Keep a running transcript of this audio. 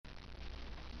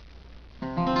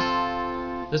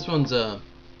This one's a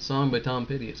song by Tom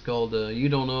Petty. It's called You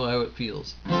Don't Know How It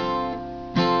Feels.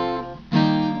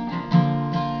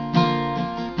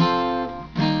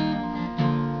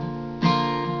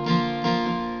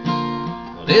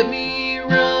 Let me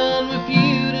run with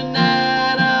you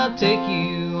tonight. I'll take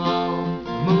you on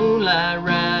a moonlight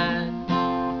ride.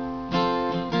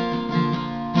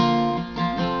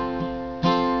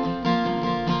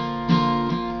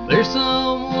 There's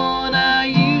someone I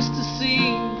used to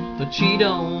see, but she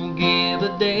don't give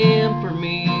a damn for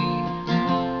me.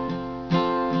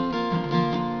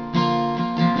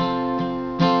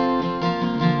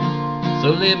 So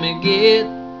let me get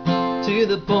to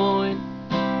the point.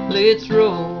 Let's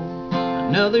roll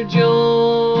another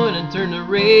joint and turn the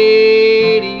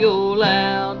radio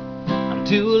loud. I'm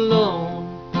too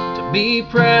alone to be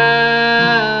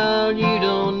proud. You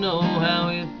don't know how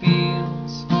it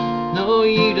feels. No,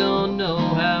 you don't know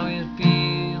how it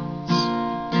feels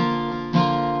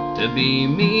to be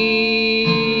me.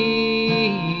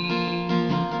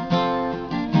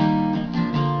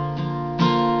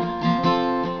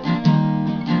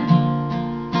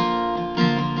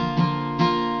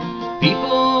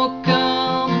 People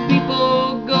come,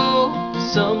 people go.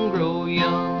 Some grow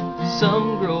young,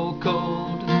 some grow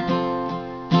cold.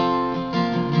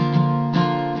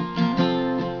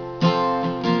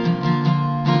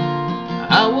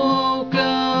 I woke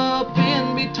up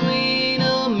in between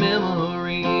a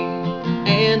memory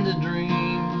and a dream.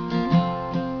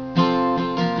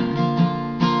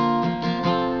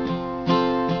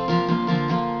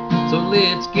 So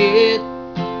let's get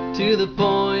to the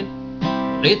point.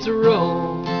 Let's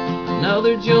roll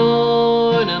another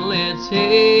joint and let's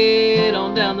head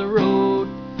on down the road.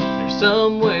 There's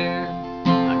somewhere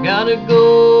I gotta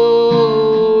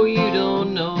go. You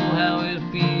don't know how it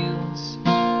feels.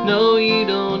 No, you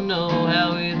don't know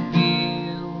how it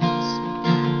feels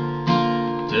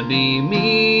to be me.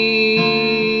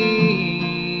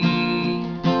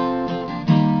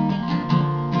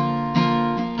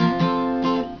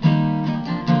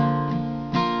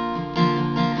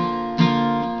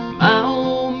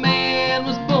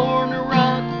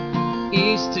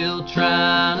 Still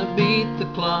trying to beat the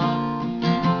clock.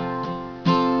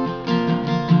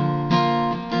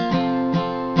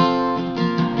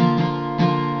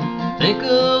 Think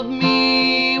of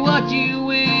me what you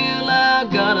will, I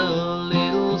got a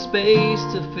little space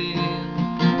to fill.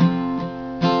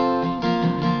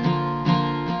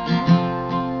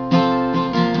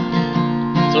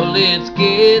 So let's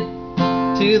get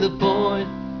to the point.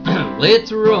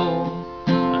 Let's roll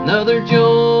another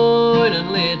joint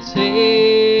and let's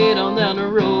head on down the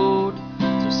road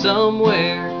to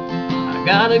somewhere I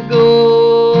gotta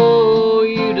go.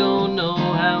 You don't know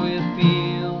how it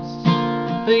feels.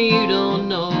 You don't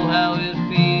know how it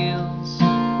feels.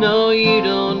 No, you don't.